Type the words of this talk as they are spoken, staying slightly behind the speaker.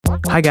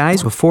Hi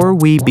guys, before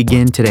we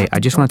begin today, I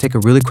just want to take a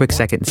really quick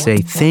second and say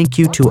thank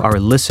you to our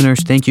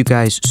listeners. Thank you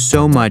guys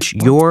so much.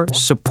 Your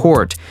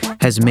support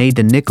has made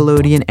the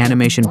Nickelodeon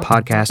Animation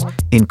Podcast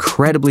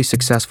incredibly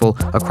successful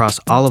across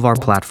all of our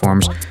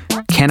platforms.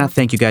 Cannot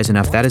thank you guys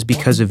enough. That is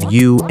because of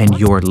you and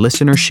your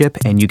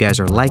listenership, and you guys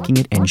are liking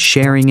it and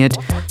sharing it.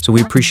 So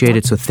we appreciate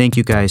it. So thank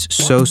you guys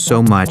so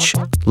much.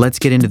 Let's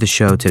get into the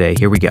show today.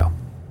 Here we go.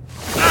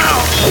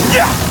 Ow!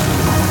 Yeah!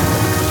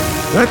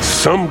 That's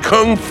some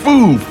kung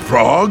fu,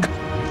 frog.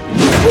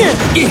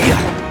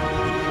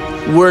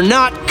 We're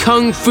not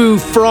kung fu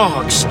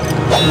frogs.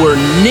 We're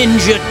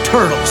Ninja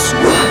Turtles.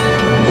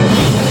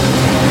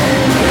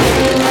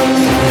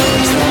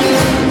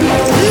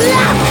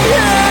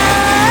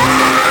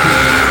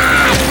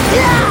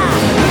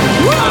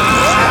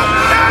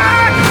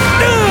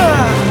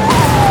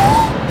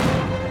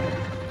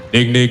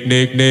 Nick,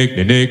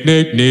 Nickelodeon!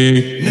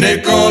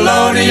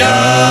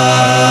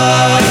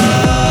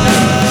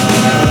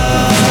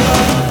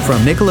 From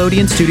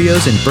Nickelodeon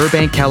Studios in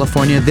Burbank,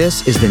 California,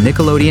 this is the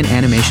Nickelodeon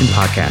Animation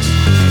Podcast.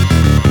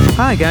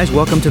 Hi guys,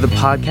 welcome to the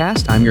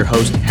podcast. I'm your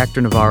host, Hector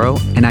Navarro,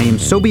 and I am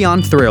so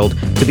beyond thrilled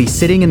to be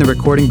sitting in the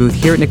recording booth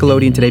here at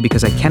Nickelodeon today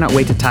because I cannot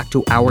wait to talk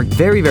to our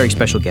very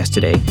special guest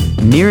today,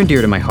 near and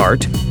dear to my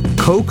heart,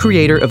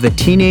 co-creator of the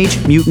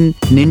Teenage Mutant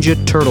Ninja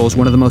Turtles,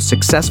 one of the most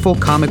successful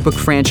comic book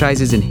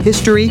franchises in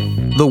history.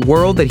 The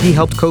world that he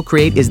helped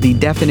co-create is the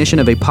definition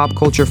of a pop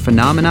culture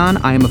phenomenon.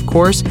 I am, of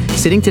course,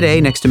 sitting today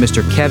next to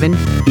Mr. Kevin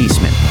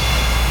Eastman.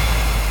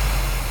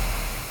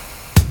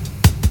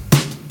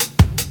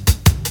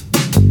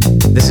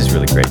 This is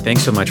really great.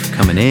 Thanks so much for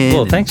coming in.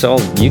 Well, thanks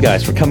all you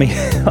guys for coming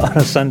on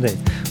a Sunday.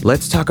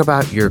 Let's talk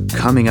about your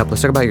coming up.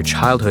 Let's talk about your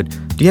childhood.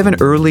 Do you have an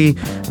early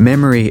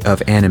memory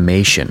of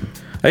animation?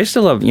 I used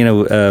to love,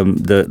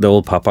 the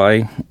old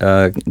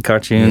Popeye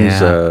cartoons,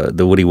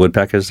 the Woody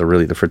Woodpeckers,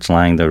 the Fritz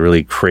Lang, the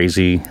really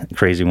crazy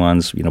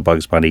ones.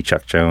 Bugs Bunny,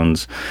 Chuck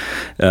Jones,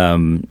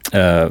 Horton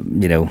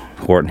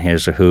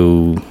Hears a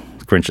Who,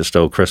 Grinch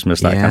Stole Christmas,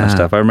 that kind of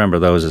stuff. I remember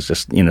those as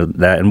just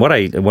that. And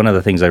one of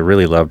the things I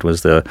really loved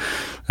was the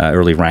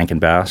early Rankin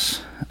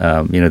Bass.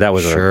 That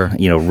was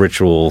a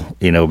ritual.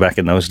 Back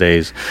in those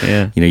days.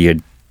 Yeah. You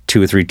had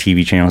 2 or 3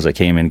 TV channels that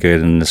came in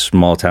good in this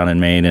small town in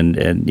Maine,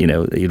 and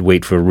you'd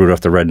wait for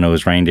Rudolph the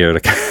Red-Nosed Reindeer to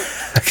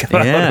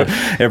come out.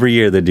 Every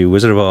year they do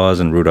Wizard of Oz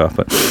and Rudolph,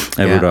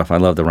 Rudolph, I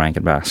love the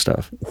Rankin Bass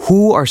stuff.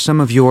 Who are some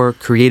of your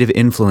creative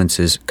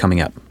influences coming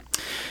up?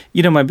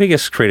 My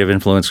biggest creative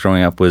influence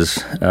growing up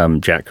was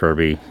Jack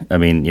Kirby. I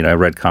mean, I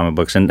read comic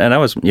books, and I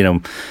was,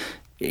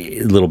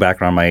 a little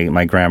background,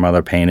 my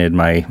grandmother painted,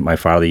 my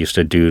father used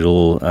to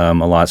doodle a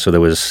lot, so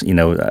there was,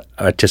 I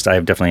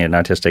have definitely an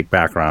artistic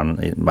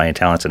background. My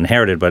talent's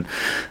inherited, but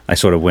I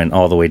sort of went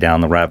all the way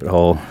down the rabbit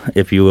hole,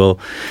 if you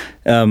will.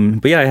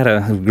 But yeah, I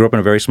grew up in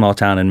a very small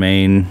town in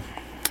Maine,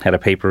 had a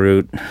paper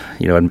route,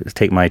 I'd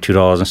take my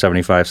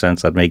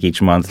 $2.75 I'd make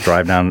each month,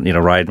 drive down,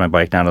 ride my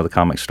bike down to the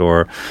comic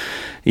store.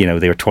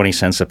 They were 20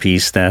 cents a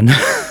piece then.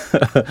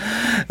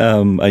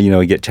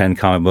 I'd get 10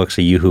 comic books,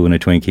 a Yoo-Hoo and a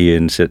Twinkie,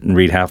 and sit and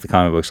read half the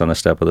comic books on the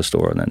step of the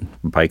store, and then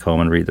bike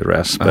home and read the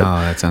rest. But,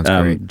 that sounds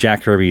great.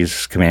 Jack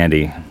Kirby's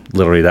Commandy,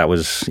 literally, that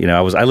was,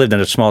 I lived in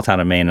a small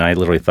town in Maine, and I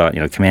literally thought,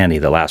 Commandy,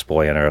 the last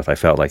boy on earth. I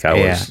felt like I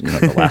was,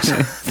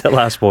 the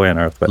last boy on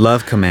earth. But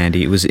love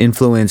Commandy. It was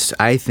influenced,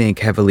 I think,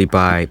 heavily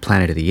by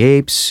Planet of the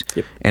Apes.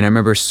 Yep. And I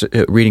remember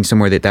reading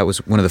somewhere that was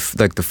one of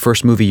the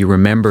first movie you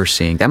remember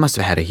seeing. That must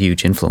have had a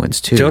huge influence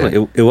too.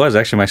 Totally, it was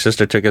actually. My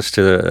sister took us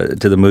to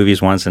the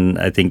movies once, and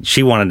I think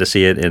she wanted to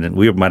see it, and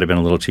we might have been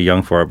a little too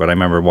young for it. But I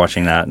remember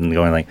watching that and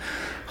going like,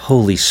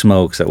 "Holy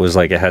smokes!" That was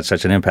like it had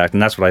such an impact,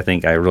 and that's what I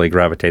think I really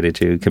gravitated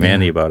to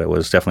Commandy about. It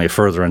was definitely a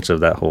furtherance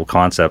of that whole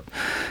concept.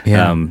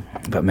 Yeah.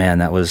 But man,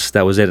 that was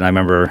it. And I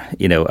remember,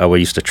 I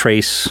used to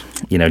trace,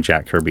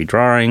 Jack Kirby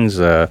drawings,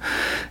 and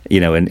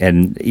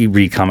you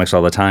read comics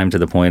all the time to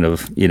the point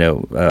of,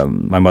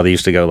 my mother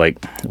used to go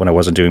like, when I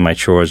wasn't doing my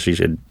chores, she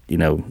said,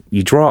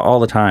 you draw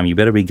all the time. You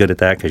better be good at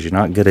that because you're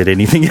not good at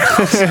anything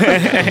else.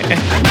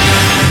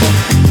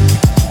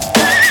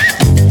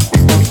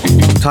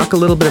 Talk a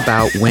little bit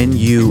about when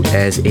you,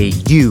 as a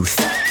youth,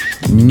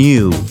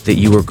 knew that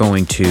you were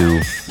going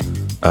to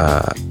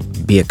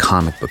be a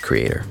comic book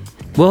creator.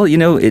 Well,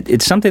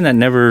 it's something that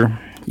never,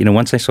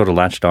 once I sort of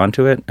latched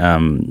onto it,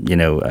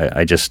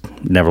 I just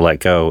never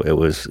let go. It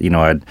was,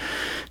 I'd,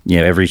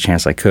 every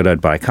chance I could, I'd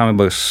buy comic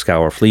books,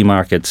 scour flea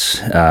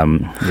markets,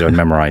 I'd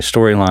memorize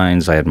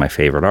storylines. I had my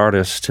favorite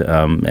artist,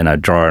 and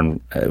I'd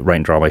write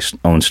and draw my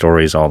own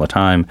stories all the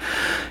time.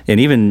 And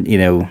even,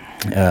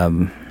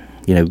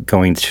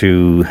 going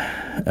through,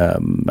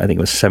 I think it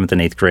was 7th and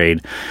 8th grade,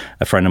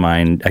 a friend of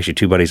mine, actually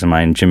 2 buddies of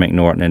mine, Jim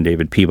McNorton and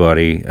David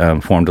Peabody,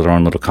 formed their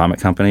own little comic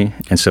company.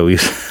 And so we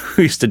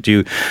used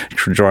to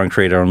draw and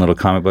create our own little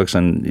comic books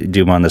and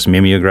do them on this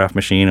mimeograph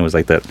machine. It was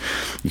like that.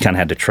 You kind of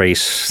had to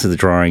trace the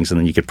drawings, and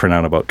then you could print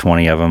out about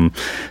 20 of them.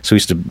 So we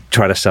used to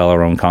try to sell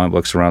our own comic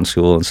books around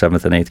school in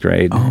 7th and 8th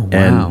grade. Oh,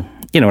 wow.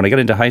 And, when I got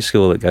into high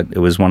school, it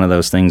was one of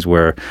those things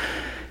where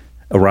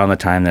around the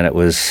time that it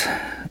was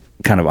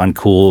kind of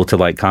uncool to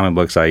like comic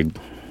books, I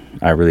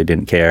I really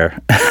didn't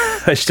care.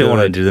 I still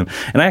wanted to do them.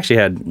 And I actually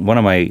had one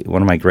of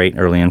my great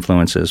early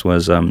influences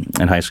was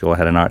in high school. I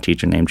had an art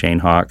teacher named Jane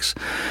Hawks,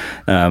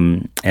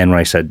 and when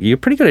I said, "You're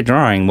pretty good at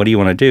drawing. What do you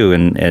want to do?"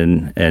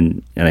 and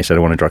I said, "I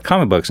want to draw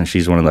comic books," and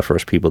she's one of the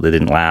first people that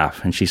didn't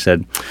laugh, and she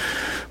said,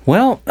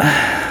 "Well,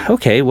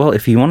 okay. Well,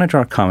 if you want to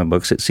draw comic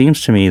books, it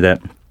seems to me that."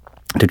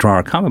 To draw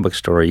a comic book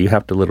story, you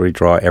have to literally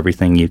draw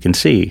everything you can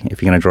see. If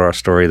you're going to draw a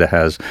story that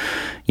has,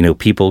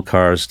 people,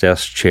 cars,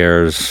 desks,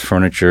 chairs,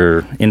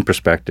 furniture in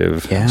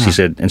perspective, she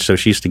said, and so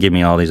she used to give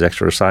me all these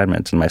extra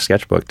assignments in my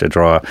sketchbook to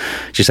draw.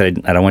 She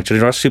said, I don't want you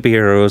to draw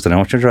superheroes. I don't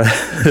want you to draw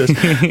this.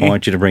 I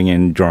want you to bring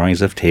in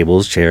drawings of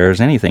tables,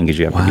 chairs, anything, because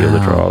you have to be able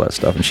to draw all that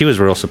stuff. And she was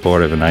real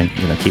supportive, and I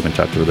keep in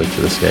touch with her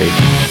to this day.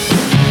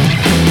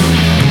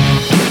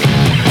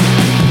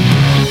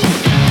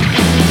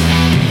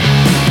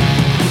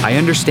 I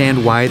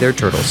understand why they're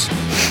turtles.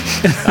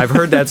 I've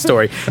heard that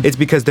story. It's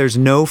because there's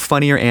no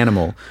funnier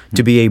animal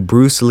to be a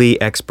Bruce Lee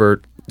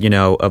expert,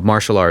 of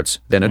martial arts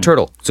than a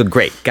turtle. So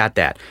great, got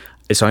that.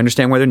 So I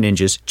understand why they're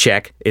ninjas.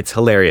 Check. It's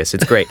hilarious.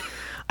 It's great.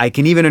 I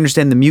can even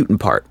understand the mutant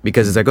part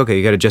because it's like, okay,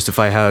 you got to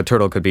justify how a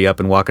turtle could be up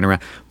and walking around.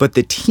 But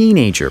the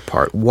teenager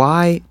part,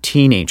 why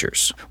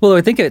teenagers? Well,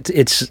 I think it's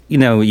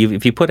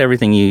if you put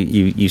everything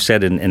you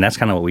said, and that's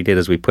kind of what we did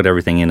is we put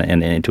everything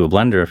into a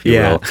blender, if you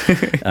will.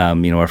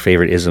 Our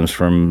favorite isms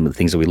from the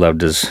things that we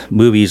loved as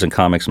movies and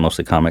comics,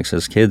 mostly comics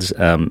as kids.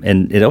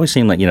 And it always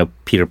seemed like,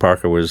 Peter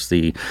Parker was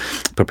the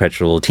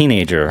perpetual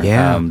teenager.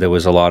 Yeah. There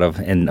was a lot of,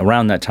 and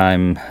around that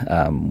time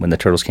when the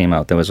Turtles came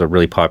out, there was a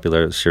really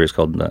popular series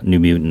called New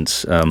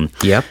Mutants.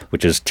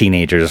 Which is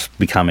teenagers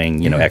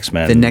becoming,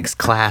 X-Men. The next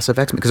class of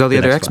X-Men, because all the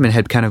other X-Men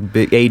had kind of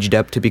aged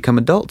up to become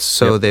adults.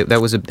 So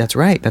that's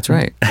right.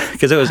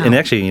 Because it was, and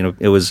actually,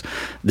 it was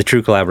the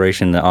true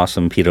collaboration, the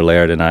awesome Peter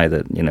Laird and I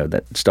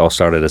that all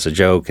started as a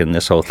joke, and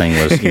this whole thing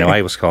was,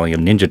 I was calling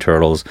them Ninja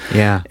Turtles.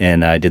 Yeah.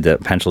 And I did the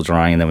pencil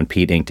drawing, and then when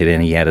Pete inked it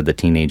in, he added the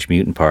Teenage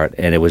Mutant part,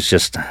 and it was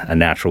just a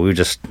natural. We were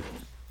just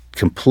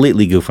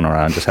completely goofing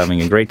around, just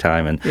having a great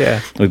time. And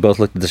we both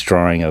looked at this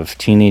drawing of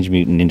Teenage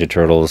Mutant Ninja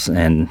Turtles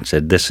and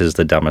said, this is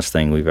the dumbest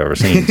thing we've ever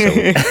seen. So,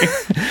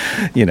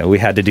 we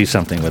had to do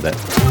something with it.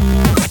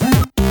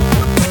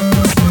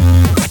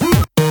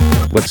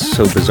 What's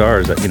so bizarre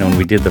is that, when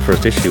we did the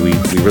first issue, we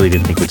really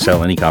didn't think we'd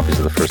sell any copies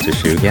of the first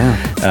issue. Yeah.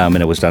 And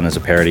it was done as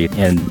a parody.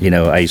 And,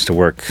 I used to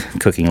work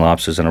cooking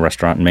lobsters in a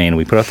restaurant in Maine.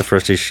 We put out the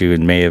first issue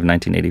in May of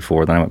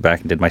 1984. Then I went back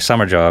and did my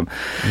summer job.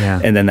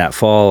 Yeah. And then that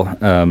fall,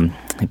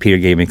 Peter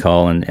gave me a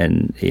call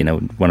and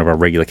one of our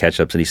regular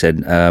catch-ups, and he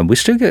said, we're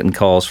still getting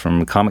calls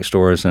from comic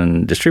stores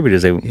and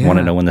distributors. They want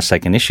to know when the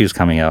second issue is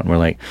coming out. And we're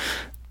like,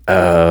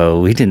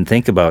 we didn't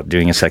think about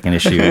doing a second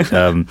issue.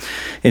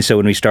 And so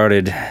when we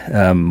started,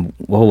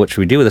 what should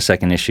we do with a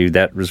second issue?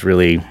 That was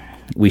really,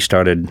 we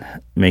started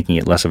making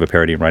it less of a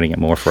parody and writing it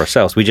more for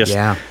ourselves. We just,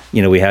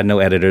 we had no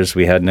editors.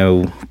 We had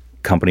no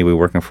company we were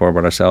working for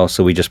but ourselves.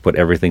 So we just put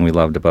everything we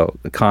loved about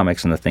the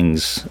comics and the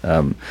things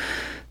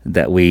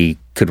that we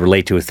could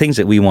relate to, things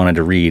that we wanted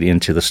to read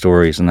into the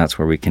stories, and that's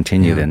where we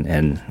continued.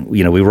 And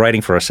we were writing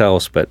for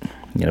ourselves, but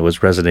it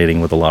was resonating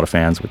with a lot of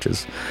fans, which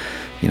is,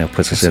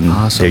 puts us in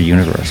their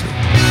universe.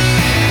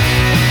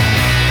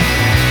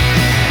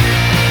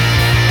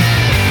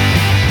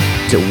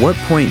 At what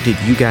point did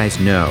you guys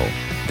know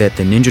that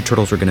the Ninja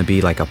Turtles were going to be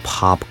like a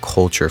pop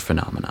culture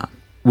phenomenon?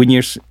 When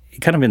you're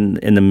kind of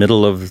in the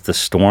middle of the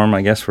storm,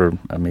 I guess, for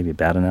maybe a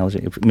bad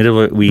analogy. We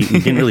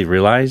didn't really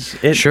realize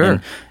it.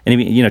 Sure.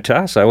 And to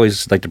us, I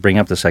always like to bring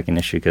up the second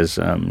issue because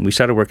we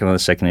started working on the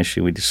second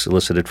issue. We just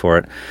solicited for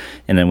it.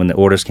 And then when the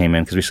orders came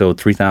in, because we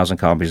sold 3,000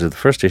 copies of the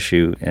first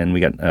issue, and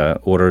we got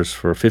orders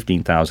for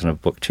 15,000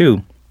 of book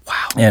 2.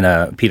 Wow.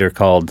 And Peter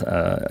called,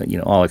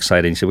 all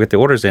excited. He said, we got the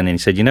orders in. And he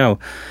said,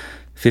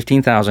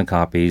 15,000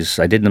 copies.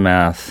 I did the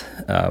math.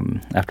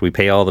 After we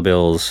pay all the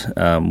bills,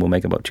 we'll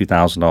make about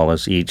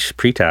 $2,000 each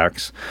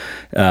pre-tax.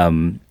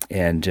 And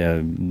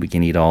we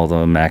can eat all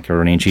the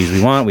macaroni and cheese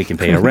we want. We can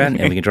pay our rent,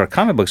 and we can draw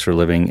comic books for a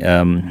living.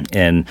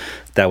 And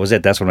that was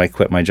it. That's when I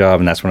quit my job,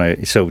 and that's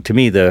when So to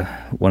me,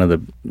 one of the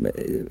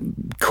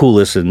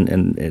coolest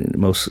and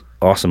most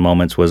awesome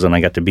moments was when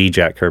I got to be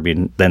Jack Kirby,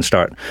 and then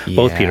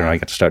both Peter and I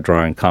got to start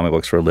drawing comic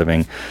books for a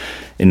living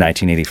in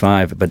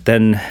 1985. But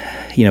then,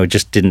 it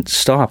just didn't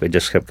stop. It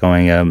just kept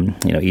going.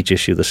 Each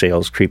issue, the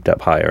sales creeped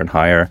up higher and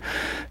higher.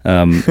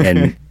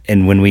 And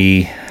when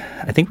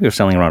I think we were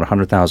selling around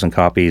 100,000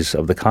 copies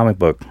of the comic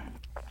book,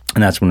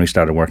 and that's when we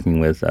started working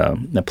with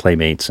the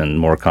Playmates and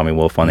Murakami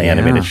Wolf on the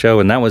animated show.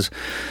 And that was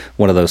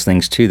one of those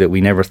things, too, that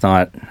we never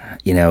thought,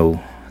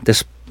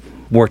 this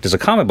worked as a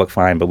comic book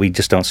fine, but we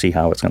just don't see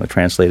how it's going to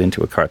translate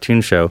into a cartoon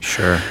show.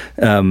 Sure.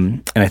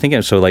 And I think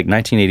so. Like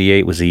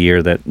 1988 was the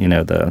year that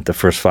the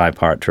first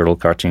 5-part Turtle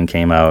cartoon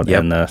came out,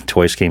 and the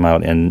toys came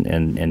out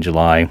in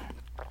July.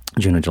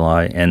 June or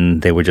July,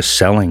 and they were just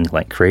selling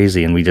like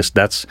crazy. And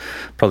that's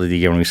probably the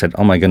year when we said,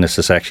 oh my goodness,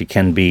 this actually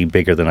can be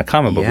bigger than a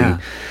comic book. We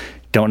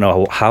don't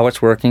know how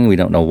it's working. We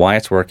don't know why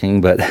it's working,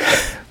 but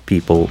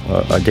people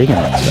are digging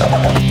it. So.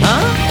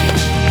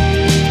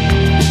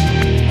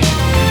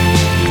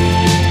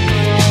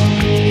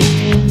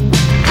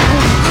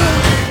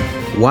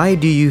 Why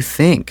do you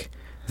think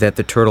that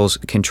the Turtles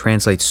can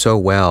translate so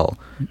well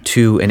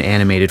to an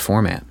animated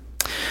format?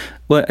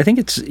 Well, I think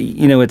it's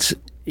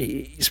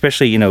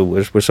especially,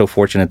 we're so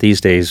fortunate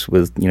these days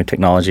with,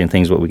 technology and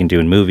things, what we can do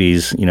in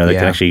movies, that can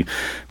actually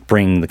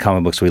bring the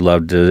comic books we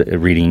loved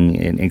reading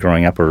and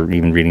growing up, or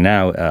even reading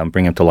now,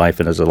 bring them to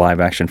life as a live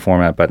action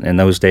format. But in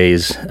those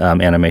days,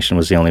 animation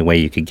was the only way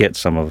you could get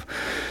some of,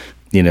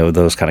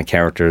 those kind of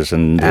characters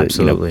and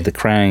the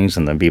Krangs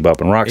and the Bebop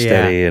and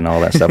Rocksteady and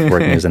all that stuff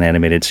working as an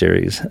animated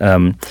series.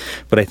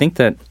 But I think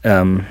that,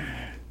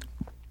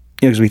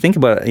 as we think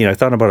about it, I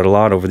thought about it a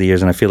lot over the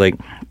years, and I feel like,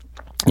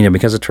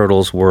 because the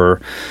Turtles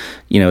were,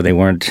 they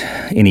weren't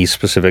any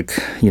specific,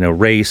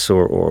 race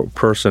or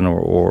person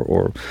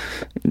or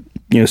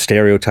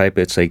stereotype.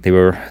 It's like they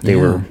were,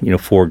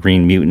 4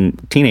 green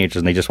mutant teenagers,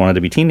 and they just wanted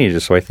to be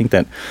teenagers. So I think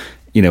that,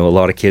 a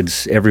lot of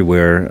kids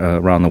everywhere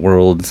around the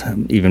world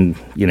even,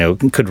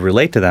 could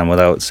relate to them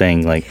without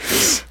saying like,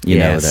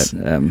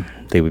 that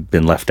they've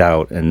been left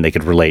out, and they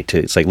could relate to.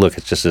 It's like, look,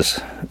 it's just this,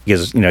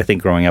 because, I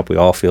think growing up we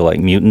all feel like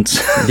mutants.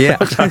 Yeah.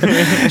 So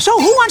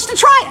who wants to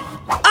try it?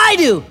 I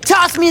do!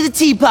 Toss me the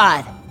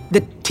teapot!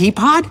 The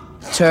teapot?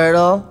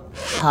 Turtle,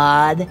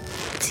 pod,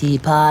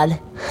 teapot.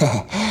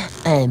 I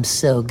am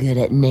so good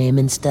at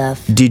naming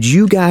stuff. Did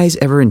you guys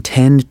ever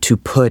intend to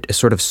put a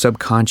sort of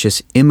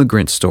subconscious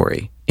immigrant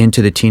story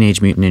into the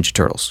Teenage Mutant Ninja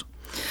Turtles?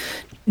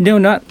 No,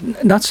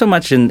 not so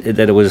much in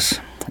that it was,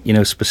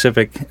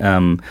 specific.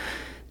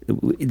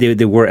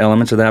 There were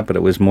elements of that, but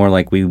it was more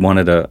like we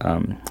wanted a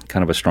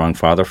kind of a strong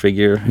father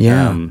figure.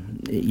 Yeah.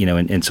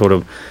 And sort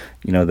of,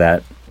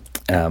 that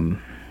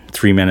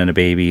 3 men and a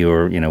baby,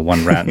 or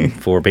 1 rat and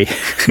 4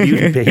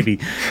 mutant baby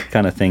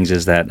kind of things.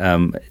 Is that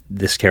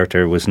this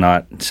character was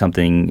not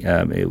something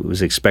it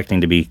was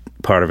expecting to be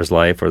part of his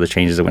life or the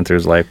changes that went through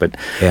his life, but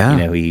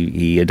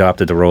he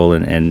adopted the role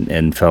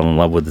and fell in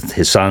love with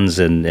his sons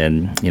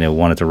and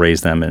wanted to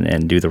raise them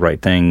and do the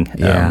right thing,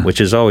 which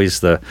is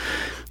always the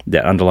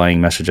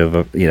underlying message of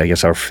I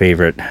guess our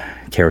favorite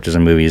characters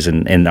in movies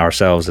and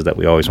ourselves, is that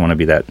we always want to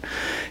be that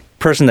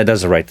person that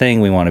does the right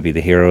thing. We want to be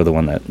the hero, the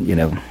one that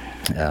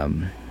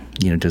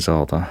does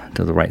all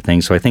the right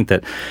thing. So I think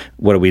that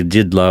what we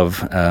did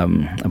love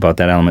about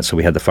that element, so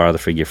we had the father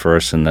figure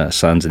first and the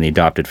sons and the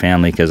adopted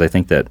family, because I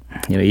think that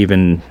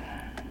even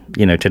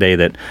today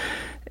that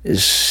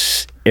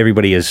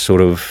everybody is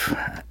sort of,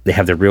 they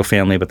have their real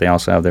family, but they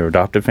also have their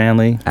adopted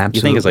family. Absolutely.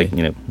 You think it's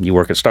like, you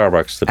work at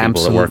Starbucks, the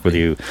people that work with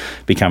you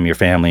become your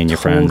family and your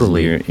friends.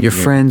 Totally. Your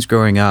friends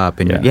growing up.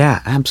 And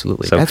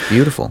absolutely. So, that's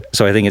beautiful.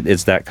 So I think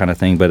it's that kind of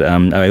thing. But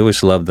I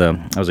always loved I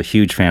was a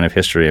huge fan of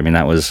history. I mean,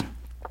 that was,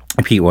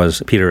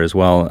 Peter as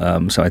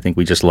well. So I think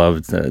we just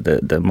loved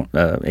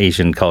the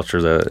Asian culture,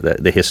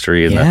 the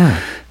history,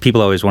 and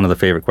people always, one of the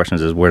favorite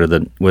questions is where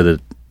the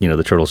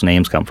Turtles'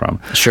 names come from.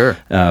 Sure.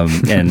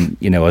 And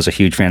I was a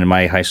huge fan. In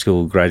my high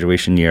school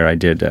graduation year, I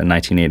did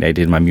 1980. I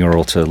did my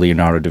mural to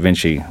Leonardo da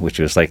Vinci, which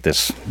was like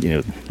this,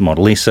 Mona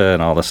Lisa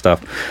and all this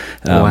stuff.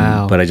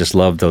 Wow. But I just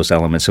loved those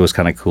elements. It was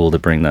kind of cool to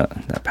bring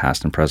that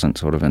past and present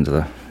sort of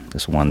into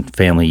this one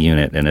family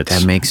unit, and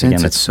that makes sense.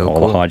 Again, it's so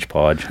all cool. a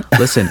hodgepodge.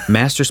 Listen,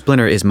 Master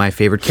Splinter is my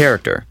favorite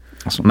character.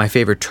 Awesome. My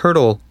favorite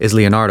turtle is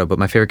Leonardo, but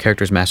my favorite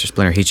character is Master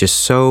Splinter. He's just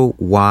so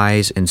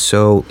wise and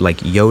so like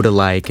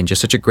Yoda-like, and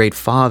just such a great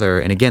father.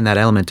 And again, that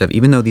element of,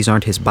 even though these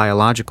aren't his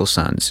biological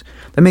sons,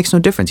 that makes no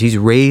difference. He's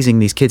raising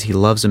these kids. He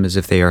loves them as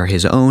if they are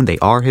his own. They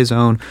are his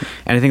own.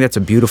 And I think that's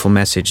a beautiful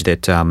message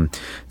that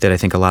I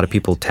think a lot of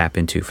people tap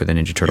into for the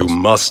Ninja Turtles. You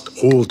must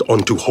hold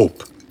on to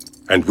hope.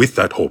 And with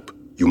that hope,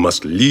 you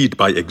must lead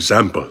by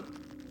example.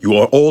 You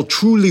are all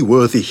truly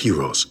worthy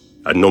heroes,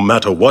 and no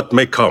matter what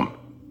may come,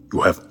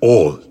 you have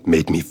all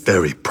made me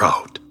very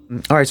proud.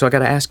 All right, so I got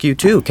to ask you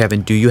too,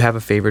 Kevin. Do you have a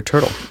favorite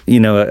turtle?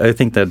 I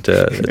think that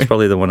it's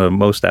probably one of the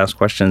most asked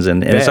questions,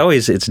 and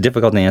it's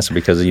difficult to answer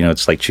because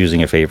it's like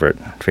choosing a favorite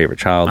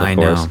child, of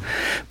course. Know.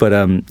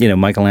 But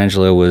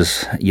Michelangelo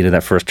was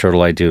that first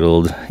turtle I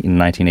doodled in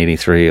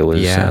 1983. It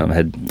was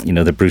had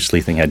the Bruce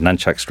Lee thing, had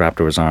nunchucks strapped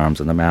to his arms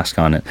and the mask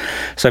on it.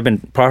 So I've been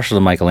partial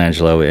to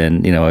Michelangelo,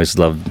 and I always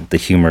loved the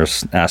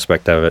humorous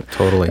aspect of it.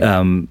 Totally.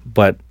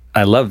 But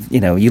I love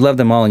you love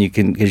them all, and you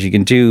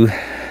can do.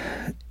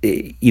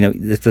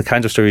 The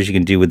kinds of stories you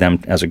can do with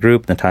them as a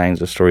group, the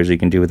kinds of stories you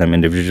can do with them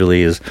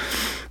individually is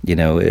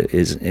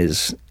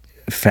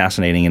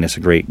fascinating, and it's a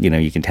great,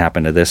 you can tap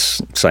into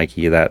this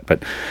psyche of that.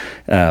 But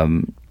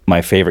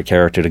my favorite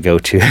character to go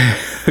to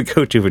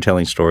for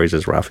telling stories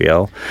is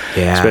Raphael.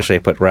 Yeah. Especially I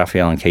put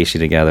Raphael and Casey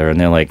together, and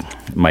they're like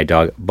my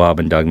dog Bob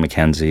and Doug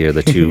McKenzie are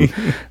the two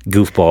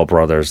goofball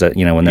brothers that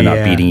when they're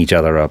not beating each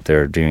other up,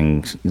 they're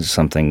doing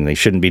something they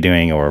shouldn't be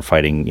doing, or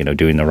fighting,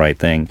 doing the right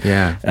thing.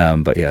 Yeah.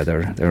 But yeah,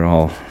 they're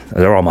all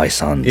my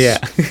sons. Yeah.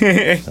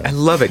 I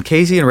love it.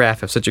 Casey and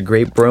Raph have such a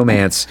great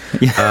bromance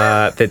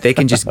that they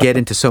can just get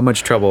into so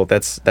much trouble.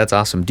 That's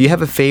awesome. Do you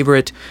have a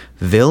favorite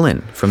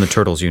villain from the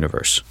Turtles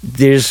universe?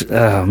 There's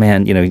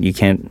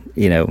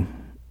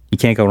you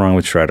can't go wrong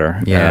with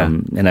Shredder. Yeah.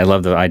 And I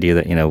love the idea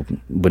that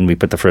when we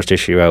put the first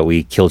issue out,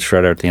 we killed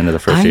Shredder at the end of the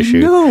first issue.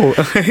 I know.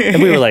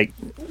 And we were like,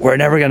 we're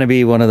never going to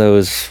be one of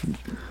those,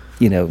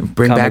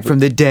 Bring back from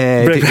the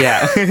dead.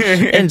 Yeah.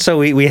 And so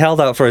we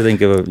held out for, I think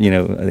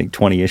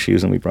 20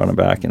 issues, and we brought him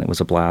back, and it was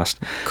a blast.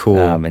 Cool.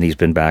 And he's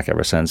been back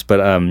ever since. But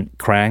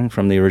Krang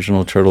from the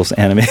original Turtles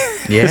anime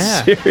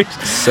series.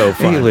 So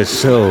fun. He was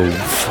so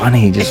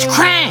funny. It's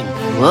Krang!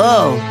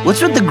 Whoa,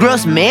 what's with the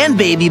gross man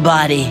baby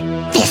body?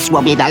 This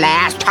will be the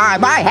last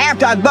time I have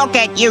to look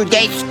at you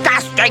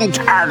disgusting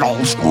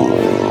turtles.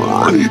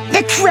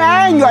 The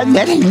Krang, you're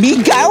letting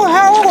me go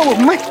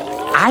home.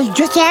 I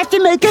just have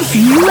to make a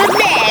few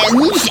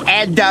amends,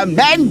 and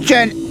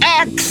Dimension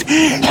X,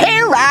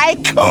 here I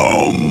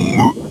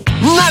come!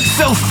 Not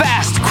so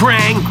fast,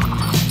 Krang!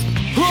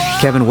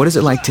 Kevin, what is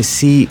it like to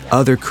see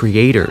other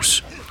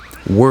creators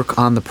work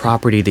on the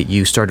property that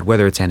you started,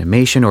 whether it's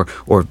animation or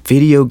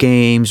video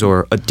games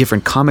or a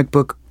different comic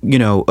book,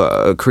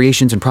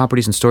 creations and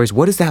properties and stories?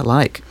 What is that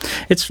like?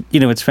 It's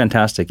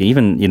fantastic.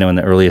 Even, in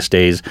the earliest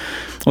days,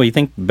 well, you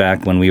think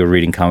back when we were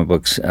reading comic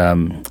books,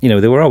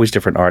 there were always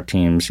different art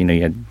teams.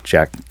 You had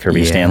Jack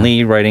Kirby, Stan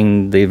Lee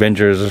writing the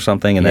Avengers or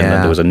something, and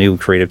then there was a new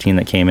creative team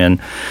that came in,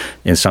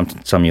 and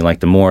some you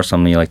liked them more,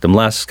 some you liked them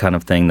less, kind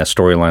of thing, the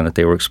storyline that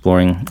they were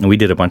exploring. And we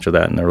did a bunch of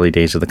that in the early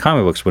days of the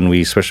comic books,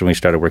 especially when we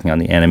started working on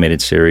the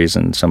animated series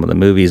and some of the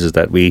movies, is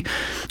that we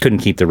couldn't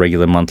keep the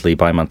regular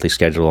bi-monthly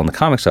schedule on the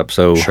comics up.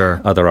 So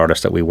other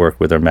artists that we worked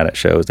with or met at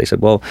shows, they said,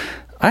 well,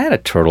 I had a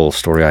turtle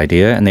story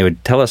idea, and they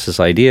would tell us this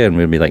idea, and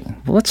we'd be like,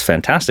 well, that's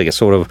fantastic. It's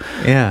sort of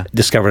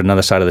discovered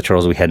another side of the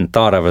turtles we hadn't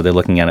thought of, or they're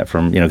looking at it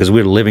from, because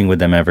we're living with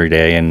them every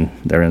day, and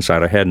they're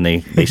inside our head, and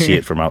they see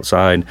it from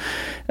outside.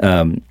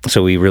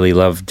 So we really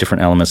love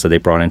different elements that they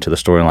brought into the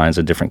storylines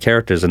of different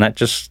characters, and that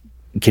just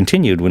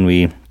continued when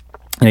we,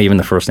 even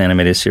the first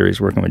animated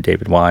series, working with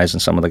David Wise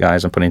and some of the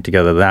guys and putting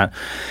together that,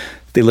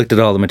 they looked at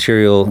all the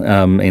material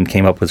and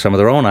came up with some of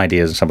their own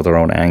ideas and some of their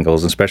own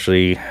angles,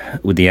 especially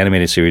with the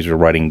animated series. We were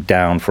writing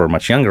down for a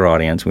much younger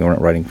audience. We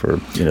weren't writing for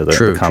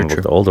the comic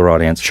book, the older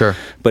audience. Sure.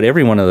 But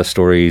every one of the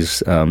stories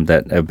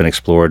that have been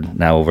explored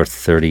now over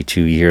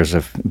 32 years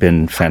have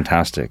been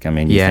fantastic. I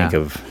mean, you think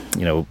of,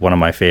 one of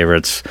my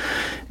favorites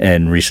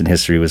in recent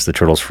history was the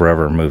Turtles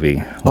Forever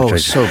movie.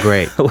 So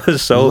great. It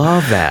was so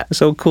love that.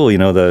 So cool.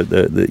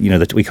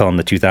 The we call them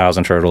the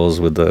 2000 Turtles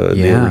with the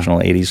original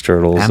 80s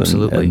Turtles.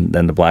 Absolutely. And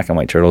then the black and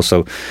white Turtles.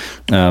 So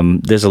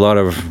there's a lot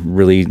of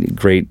really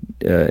great,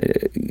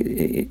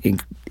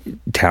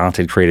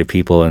 talented, creative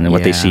people, and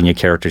what they see in your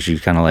characters, you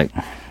kind of like,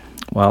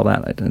 well,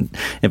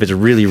 if it's a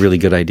really, really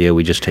good idea,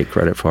 we just take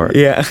credit for it.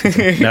 Yeah.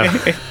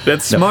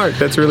 That's smart.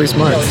 That's really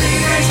smart.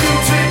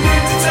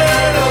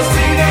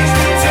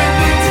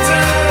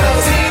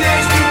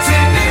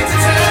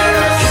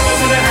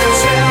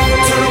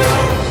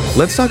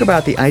 Let's talk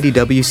about the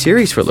IDW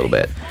series for a little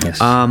bit. Yes.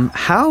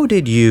 How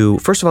did you,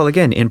 first of all,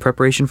 again, in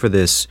preparation for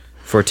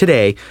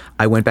today,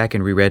 I went back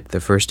and reread the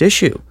first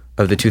issue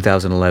of the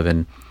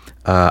 2011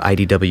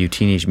 IDW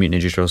Teenage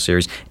Mutant Ninja Turtles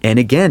series. And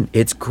again,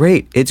 it's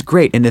great. It's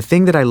great. And the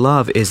thing that I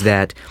love is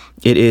that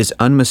it is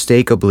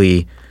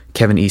unmistakably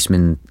Kevin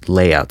Eastman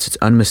layouts. It's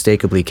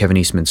unmistakably Kevin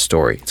Eastman's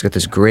story. It's got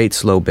this great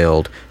slow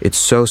build. It's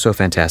so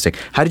fantastic.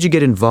 How did you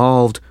get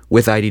involved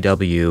with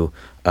IDW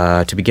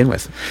to begin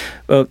with?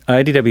 Well,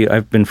 IDW,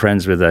 I've been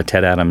friends with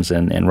Ted Adams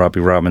and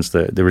Robbie Robbins,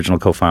 the original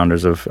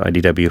co-founders of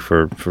IDW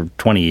for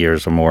 20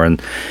 years or more.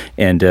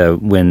 And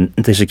when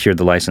they secured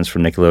the license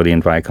from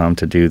Nickelodeon Viacom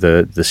to do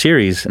the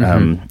series,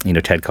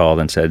 Ted called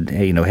and said,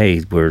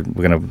 hey, we're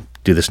going to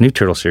do this new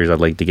Turtle series. I'd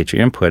like to get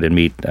your input and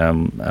meet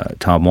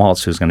Tom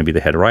Waltz, who's going to be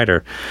the head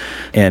writer.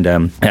 And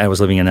I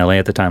was living in LA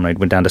at the time, and I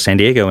went down to San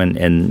Diego,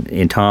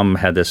 and Tom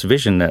had this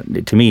vision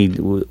that, to me,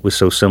 was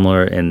so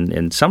similar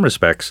in some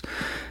respects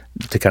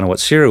to kind of what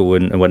Zero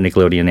and what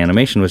Nickelodeon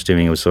Animation was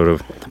doing. It was sort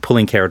of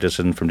pulling characters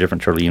in from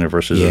different turtle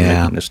universes and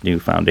making this new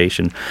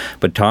foundation.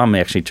 But Tom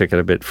actually took it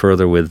a bit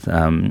further with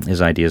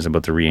his ideas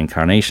about the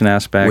reincarnation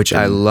aspect. Which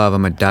I love.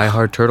 I'm a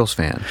diehard Turtles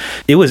fan.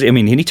 It was,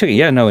 he took it,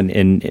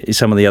 and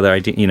some of the other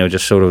ideas,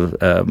 just sort of,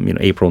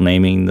 April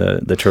naming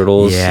the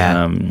turtles,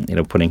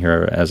 putting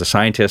her as a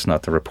scientist,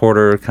 not the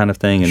reporter kind of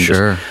thing.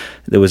 And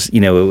there was,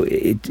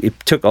 it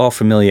took all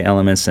familiar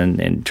elements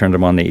and turned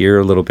them on the ear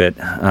a little bit.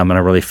 And I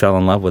really fell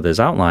in love with his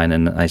outline.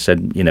 And I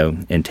said,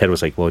 and Ted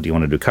was like, well, do you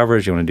want to do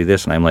covers? Do you want to do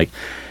this? And I'm like,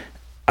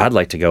 I'd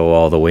like to go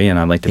all the way, and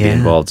I'd like to be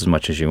involved as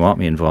much as you want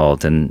me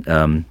involved. And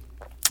so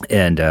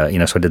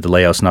I did the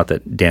layouts. Not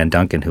that Dan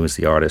Duncan, who was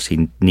the artist,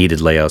 he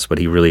needed layouts, but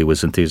he really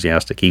was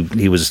enthusiastic.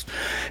 It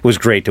was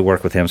great to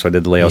work with him. So I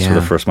did the layouts for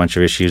the first bunch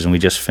of issues, and we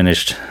just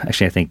finished.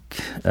 Actually, I think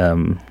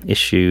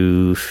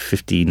issue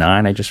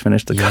 59. I just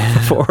finished the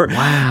cover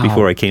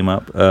before I came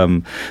up.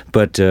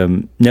 But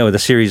no, the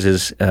series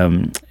is.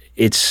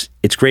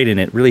 It's great, and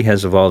it really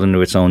has evolved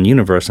into its own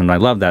universe, and I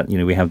love that.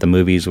 We have the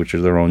movies, which are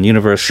their own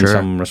universe in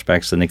some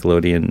respects, the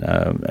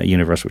Nickelodeon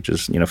universe, which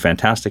is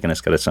fantastic, and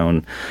it's got its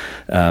own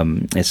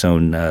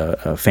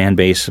fan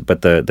base.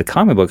 But the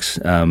comic books,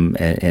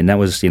 and that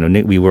was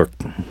we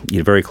worked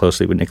very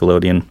closely with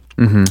Nickelodeon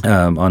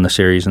on the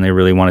series, and they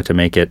really wanted to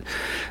make it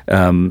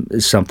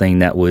something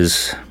that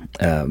was.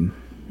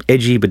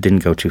 edgy, but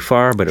didn't go too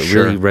far. But it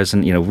really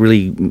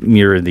really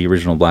mirrored the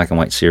original black and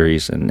white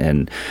series,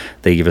 and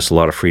they give us a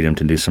lot of freedom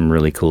to do some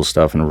really cool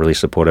stuff and really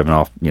supportive and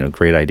all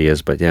great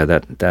ideas. But yeah,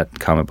 that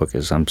comic book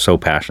I'm so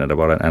passionate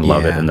about it and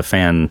love it. And the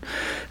fans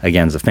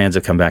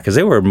have come back because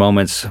there were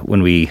moments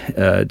when we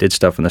did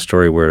stuff in the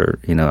story where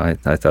I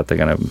thought they're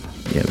gonna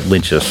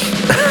lynch us.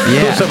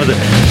 Yeah, some of the.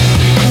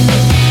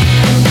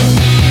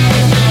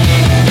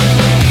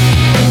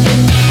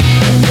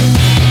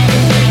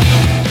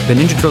 The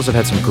Ninja Turtles have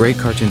had some great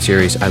cartoon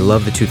series. I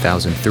love the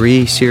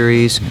 2003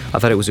 series. I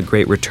thought it was a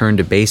great return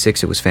to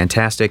basics. It was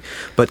fantastic.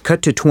 But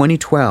cut to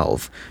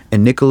 2012,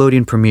 and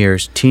Nickelodeon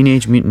premieres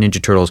Teenage Mutant Ninja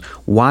Turtles.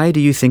 Why do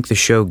you think the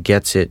show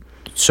gets it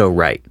so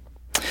right?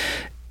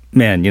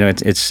 Man,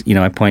 it's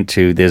I point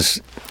to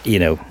there's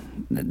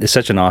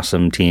such an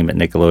awesome team at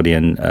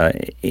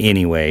Nickelodeon.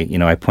 Anyway,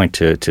 I point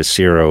to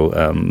Ciro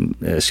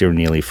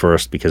Neely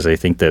first because I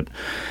think that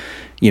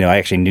I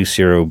actually knew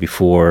Ciro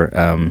before.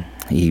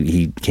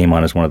 He came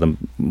on as one of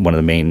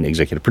the main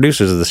executive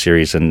producers of the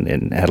series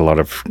and had a lot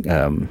of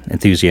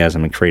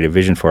enthusiasm and creative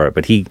vision for it.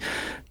 But he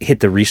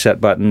hit the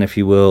reset button, if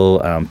you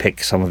will,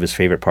 pick some of his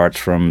favorite parts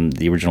from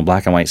the original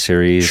black and white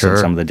series and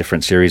some of the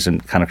different series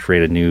and kind of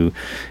create a new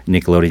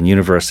Nickelodeon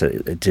universe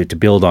to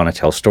build on and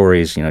tell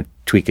stories,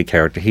 tweak a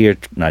character here,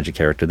 nudge a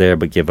character there,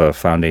 but give a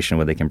foundation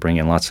where they can bring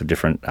in lots of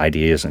different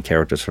ideas and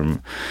characters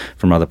from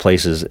other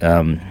places.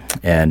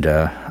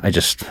 I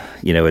just,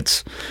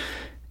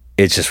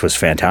 it just was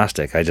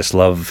fantastic. I just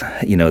love,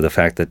 the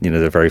fact that,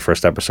 the very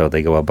first episode,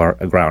 they go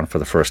aground for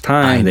the first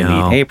time. They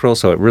meet April,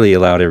 so it really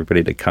allowed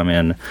everybody to come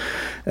in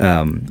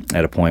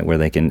at a point where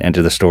they can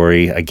enter the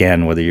story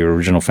again, whether you're an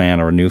original fan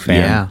or a new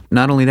fan. Yeah,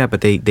 not only that,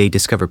 but they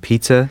discover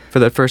pizza for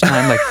the first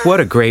time. Like, what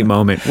a great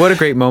moment. What a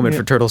great moment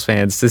for Turtles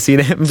fans to see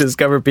them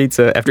discover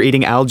pizza after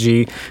eating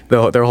algae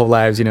their whole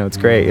lives. It's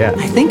great, yeah.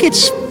 I think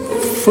it's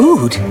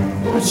food.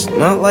 It's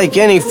not like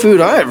any food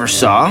I ever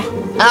saw.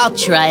 I'll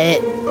try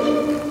it.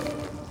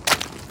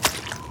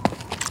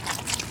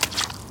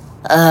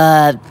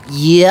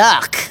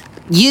 Yuck.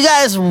 You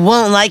guys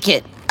won't like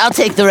it. I'll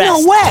take the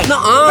rest. No way!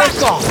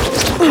 Back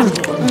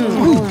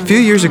off! A few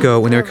years ago,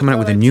 when they were coming out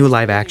with a new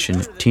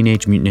live-action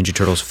Teenage Mutant Ninja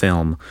Turtles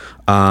film,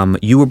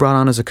 you were brought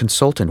on as a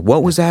consultant.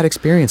 What was that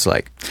experience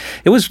like?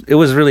 It was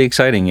really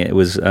exciting. It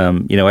was,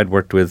 I'd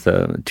worked with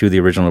two of the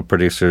original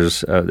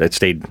producers that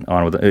stayed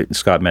on with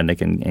Scott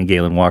Mednick and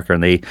Galen Walker,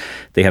 and they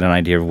had an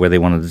idea of where they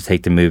wanted to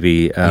take the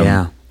movie.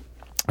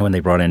 When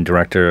they brought in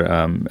director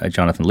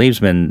Jonathan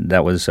Liebsman,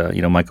 that was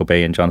Michael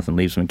Bay and Jonathan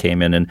Liebsman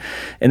came in, and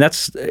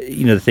that's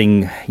the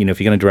thing. If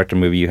you're going to direct a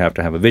movie, you have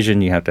to have a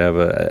vision, you have to have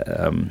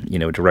a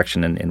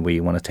direction, and where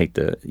you want to take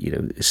the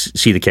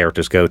see the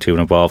characters go to and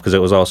evolve. Because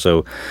it was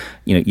also,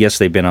 yes,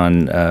 they've been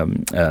on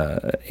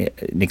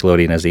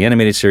Nickelodeon as the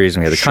animated series,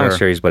 and we had the comic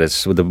series, but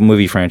it's with the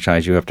movie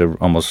franchise, you have to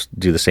almost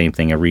do the same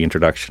thing, a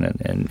reintroduction,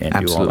 and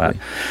do all that.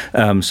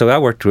 So I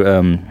worked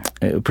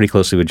pretty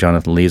closely with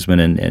Jonathan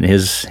Liebsman, and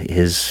his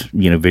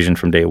vision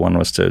from day one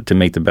was to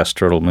make the best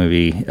turtle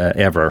movie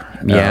ever,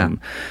 and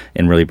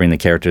really bring the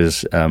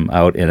characters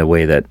out in a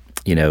way that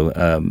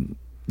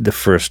the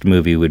first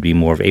movie would be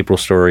more of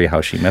April's story,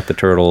 how she met the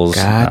turtles,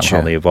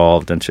 how they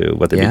evolved into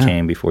what they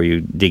became before you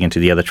dig into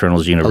the other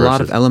Turtles universe. A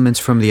lot of elements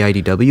from the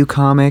IDW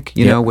comic,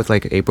 with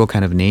like April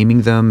kind of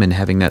naming them and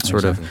having that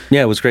sort of...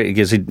 Yeah, it was great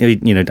because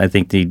I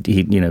think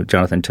he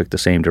Jonathan took the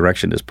same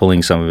direction as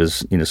pulling some of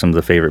his some of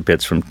the favorite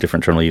bits from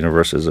different Turtle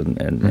universes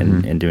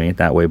and doing it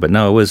that way. But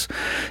no,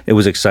 it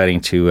was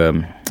exciting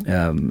to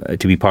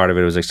be part of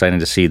it. It was exciting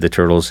to see the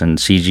Turtles in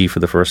CG for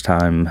the first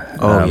time.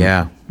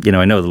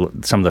 I know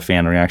some of the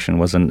fan reaction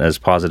wasn't as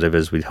positive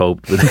as we'd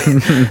hoped.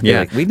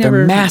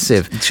 They're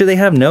massive. Should they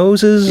have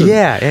noses?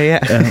 Yeah.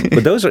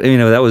 But those are,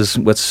 that was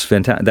what's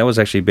fantastic. That was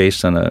actually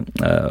based on a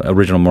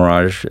original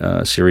Mirage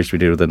series we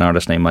did with an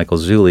artist named Michael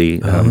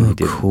Zulli. He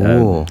did,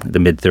 cool. The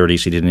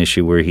mid-'30s, he did an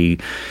issue where he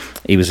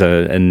was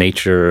a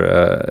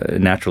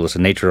naturalist, a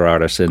nature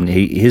artist, and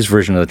his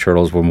version of the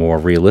Turtles were more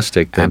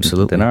realistic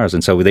than ours.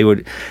 And so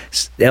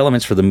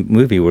elements for the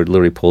movie were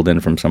literally pulled in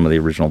from some of the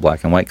original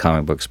black and white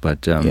comic books.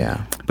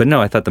 But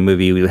no, I thought the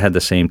movie had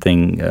the same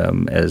thing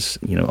as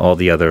all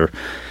the other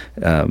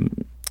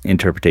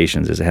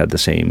interpretations. As it had the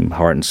same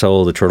heart and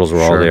soul. The Turtles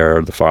were all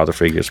there. The father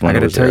figures. One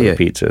was there. The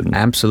pizza.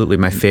 Absolutely,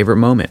 my favorite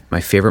moment,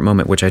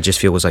 which I just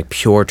feel was like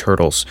pure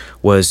Turtles,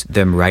 was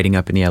them riding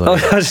up in the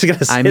elevator. I was just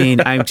gonna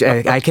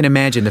say I can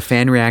imagine the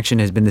fan reaction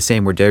has been the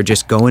same, where they're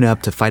just going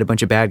up to fight a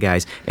bunch of bad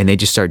guys, and they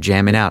just start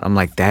jamming out. I'm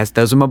like,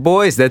 those are my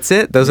boys. That's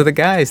it. Those are the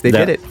guys. They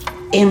did it.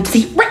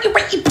 MC.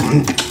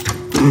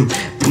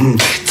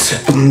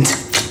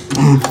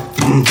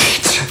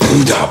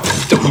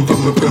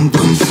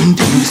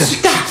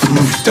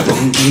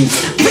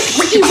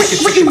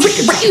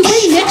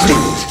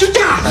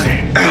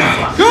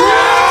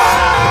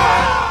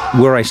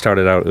 Where I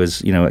started out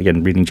was,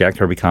 again, reading Jack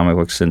Kirby comic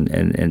books,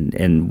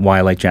 and why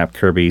I like Jack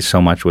Kirby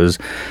so much was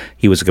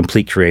he was a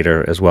complete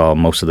creator as well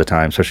most of the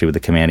time, especially with the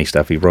Kamani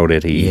stuff. He wrote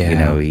it,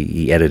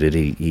 he edited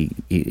it,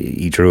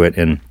 he drew it,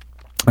 and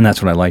And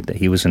that's what I liked, that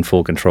he was in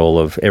full control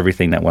of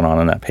everything that went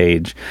on that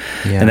page.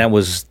 Yeah. And that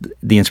was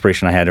the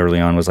inspiration I had early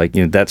on, was like,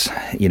 that's,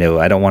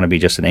 I don't want to be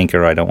just an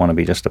inker. I don't want to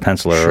be just a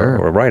penciler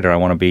or a writer. I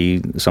want to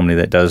be somebody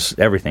that does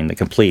everything, the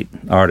complete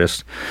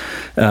artist.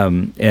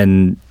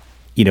 And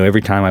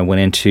every time I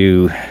went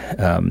into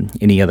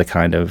any other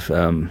kind of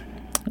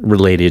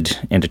related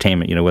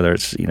entertainment, whether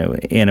it's,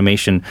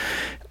 animation,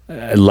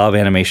 I love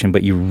animation,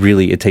 but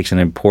it takes an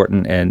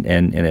important and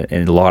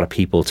a lot of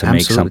people to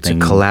make something.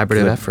 It's a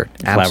collaborative effort.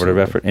 Collaborative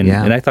effort.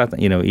 And I thought that,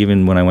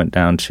 even when I went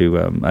down to,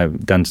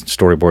 I've done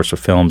storyboards for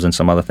films and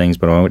some other things,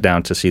 but when I went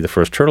down to see the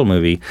first Turtle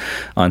movie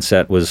on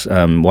set, was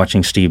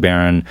watching Steve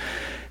Barron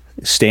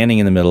standing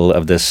in the middle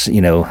of this,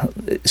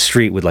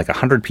 street with like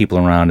 100 people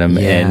around him.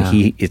 Yeah.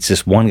 And it's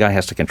just one guy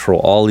has to control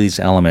all these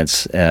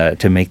elements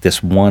to make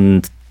this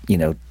one,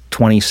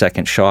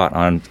 20-second shot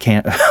on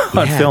film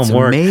it's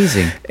work.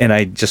 Amazing. And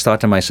I just thought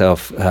to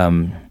myself,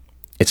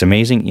 it's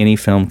amazing any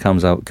film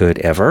comes out good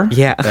ever.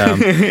 Yeah.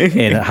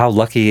 And how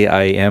lucky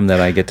I am that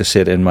I get to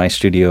sit in my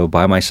studio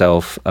by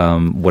myself,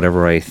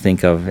 whatever I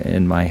think of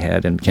in my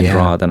head and can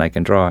draw, then I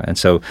can draw. And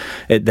so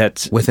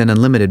that's... With an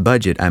unlimited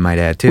budget, I might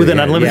add, too. With an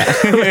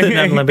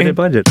unlimited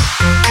budget.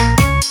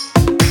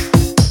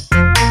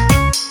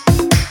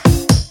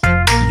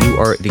 You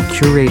are the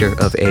curator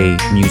of a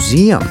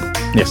museum.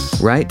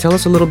 Yes. Right? Tell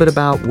us a little bit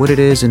about what it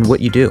is and what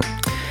you do.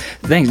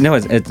 Thanks. No,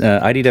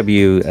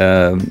 IDW,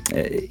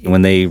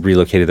 when they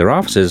relocated their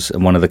offices,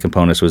 one of the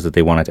components was that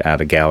they wanted to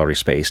add a gallery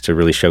space to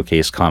really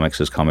showcase comics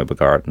as comic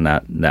book art, and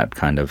that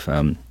kind of...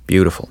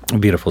 Beautiful.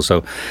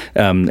 So,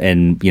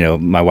 and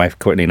my wife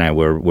Courtney and I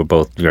were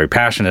both very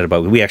passionate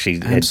about. We actually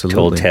had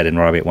told Ted and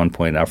Robbie at one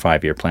point our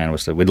 5-year plan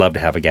was that we'd love to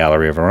have a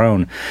gallery of our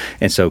own,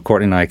 and so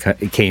Courtney and I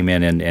came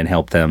in and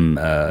helped them,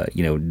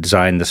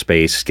 design the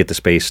space, get the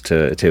space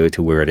to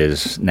where it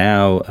is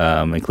now,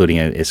 including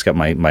it's got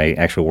my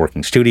actual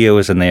working studio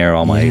is in there,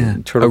 all my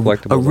turtle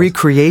collectibles. A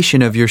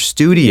recreation of your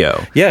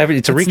studio. Yeah,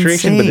 it's a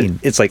recreation, insane.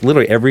 But it's like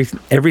literally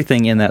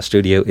everything in that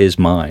studio is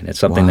mine. It's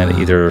something that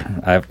either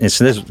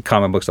there's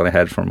comic books that I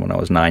had from when I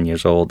was 9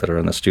 years old that are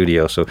in the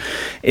studio. So,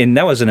 and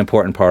that was an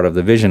important part of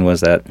the vision,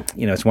 was that,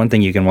 it's one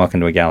thing you can walk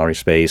into a gallery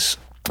space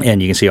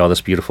and you can see all this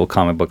beautiful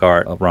comic book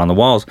art around the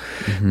walls,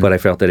 but I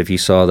felt that if you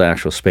saw the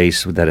actual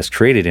space that is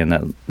created in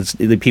that,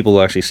 the people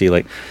will actually see,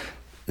 like,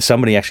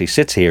 somebody actually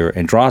sits here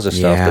and draws this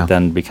stuff that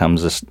then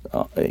becomes this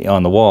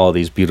on the wall,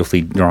 these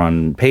beautifully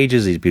drawn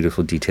pages, these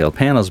beautiful detailed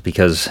panels,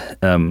 because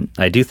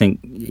I do think,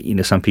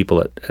 some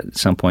people at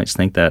some points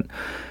think that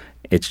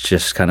it's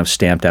just kind of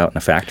stamped out in a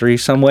factory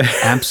somewhere.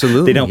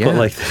 Absolutely. They don't put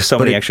like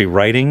somebody actually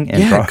writing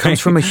and drawing. It comes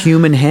from a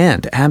human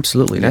hand.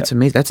 Absolutely. That's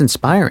amazing. That's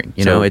inspiring.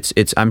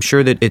 It's I'm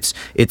sure that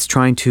it's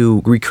trying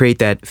to recreate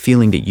that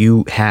feeling that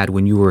you had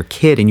when you were a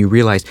kid and you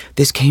realized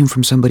this came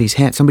from somebody's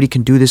hand. Somebody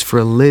can do this for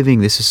a living.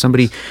 This is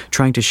somebody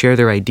trying to share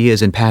their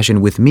ideas and passion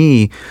with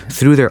me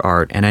through their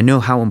art. And I know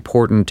how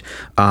important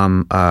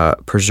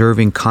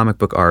preserving comic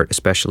book art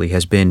especially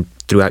has been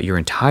throughout your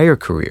entire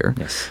career.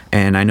 Yes.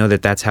 And I know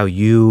that that's how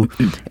you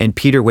and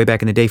Peter, way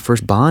back in the day,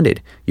 first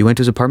bonded. You went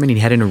to his apartment and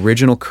he had an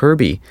original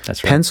Kirby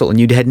pencil, and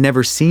you had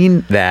never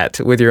seen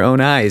that with your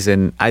own eyes.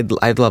 And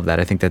I'd love that.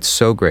 I think that's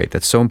so great.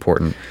 That's so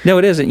important. No,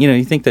 it is.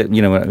 You think that,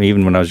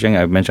 even when I was young,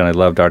 I mentioned I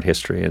loved art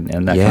history and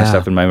that kind of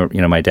stuff. And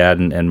my dad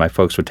and my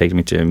folks would take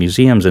me to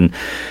museums, and,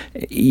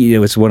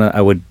 it's one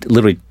I would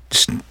literally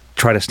just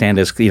try to stand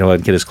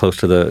get as close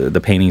to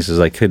the paintings as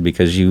I could,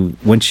 because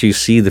once you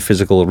see the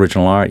physical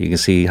original art, you can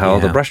see how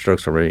the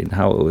brushstrokes are made and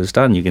how it was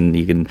done. You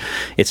can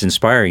it's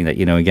inspiring that,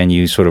 again,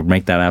 you sort of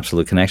make that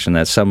absolute connection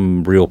that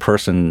some real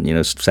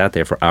person, sat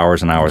there for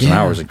hours and hours and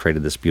hours and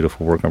created this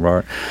beautiful work of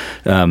art.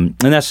 And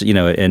that's,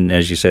 and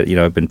as you said,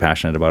 I've been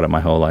passionate about it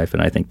my whole life.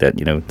 And I think that,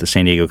 the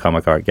San Diego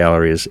Comic Art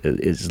Gallery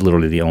is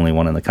literally the only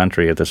one in the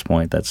country at this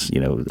point that's,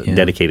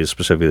 dedicated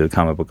specifically to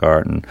comic book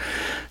art. And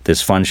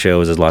there's fun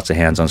shows, there's lots of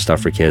hands-on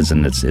stuff for kids,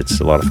 and it's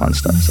a lot of fun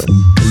stuff. So,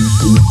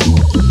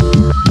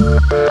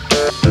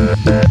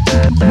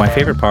 my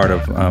favorite part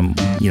of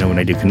when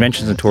I do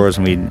conventions and tours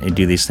and we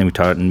do these things, we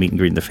talk and meet and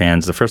greet the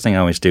fans. The first thing I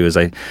always do is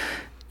I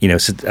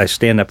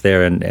stand up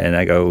there and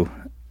I go,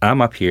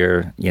 I'm up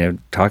here,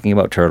 talking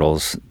about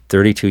turtles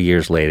 32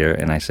 years later,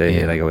 and I say,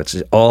 and I go,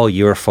 it's all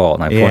your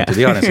fault. And I point to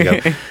the audience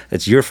and go,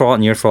 it's your fault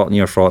and your fault and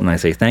your fault. And I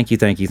say, thank you,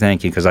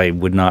 because I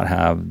would not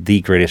have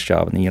the greatest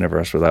job in the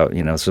universe without,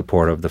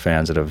 support of the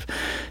fans that have,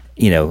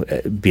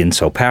 been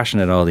so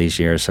passionate all these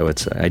years. So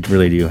I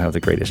really do have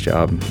the greatest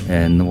job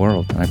in the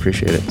world. I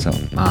appreciate it. So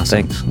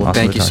awesome. Thanks. Well, awesome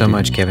thank you so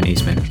much, Kevin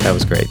Eastman. That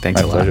was great. Thanks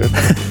My a lot. pleasure.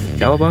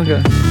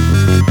 Cowabunga.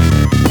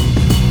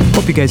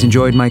 Hope you guys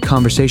enjoyed my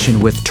conversation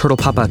with Turtle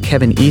Papa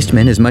Kevin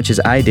Eastman as much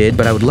as I did,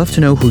 but I would love to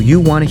know who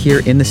you want to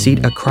hear in the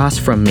seat across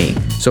from me.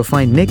 So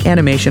find Nick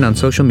Animation on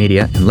social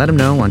media and let him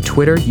know on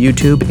Twitter,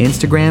 YouTube,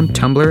 Instagram,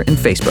 Tumblr, and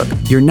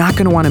Facebook. You're not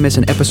going to want to miss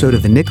an episode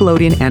of the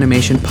Nickelodeon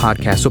Animation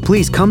Podcast, so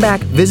please come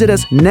back, visit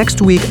us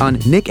next week on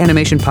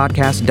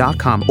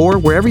nickanimationpodcast.com or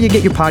wherever you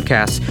get your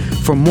podcasts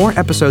for more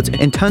episodes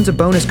and tons of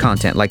bonus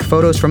content like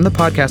photos from the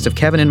podcast of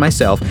Kevin and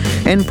myself,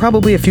 and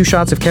probably a few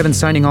shots of Kevin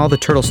signing all the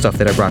turtle stuff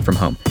that I brought from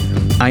home.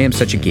 I am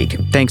such a geek.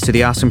 Thanks to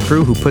the awesome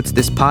crew who puts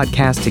this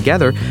podcast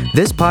together.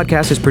 This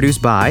podcast is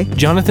produced by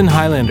Jonathan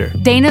Highlander,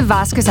 Dana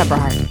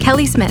Vasquez-Eberhardt,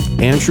 Kelly Smith,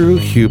 Andrew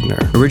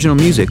Hubner. Original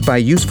music by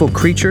Useful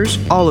Creatures.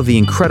 All of the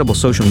incredible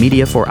social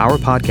media for our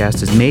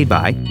podcast is made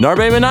by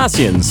Narbe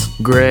Manassians,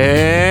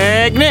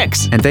 Greg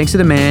Nix, and thanks to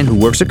the man who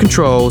works the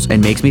controls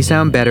and makes me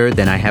sound better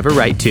than I have a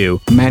right to,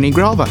 Manny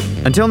Gralva.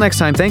 Until next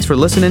time, thanks for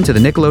listening to the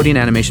Nickelodeon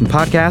Animation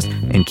Podcast,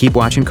 and keep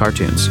watching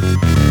cartoons.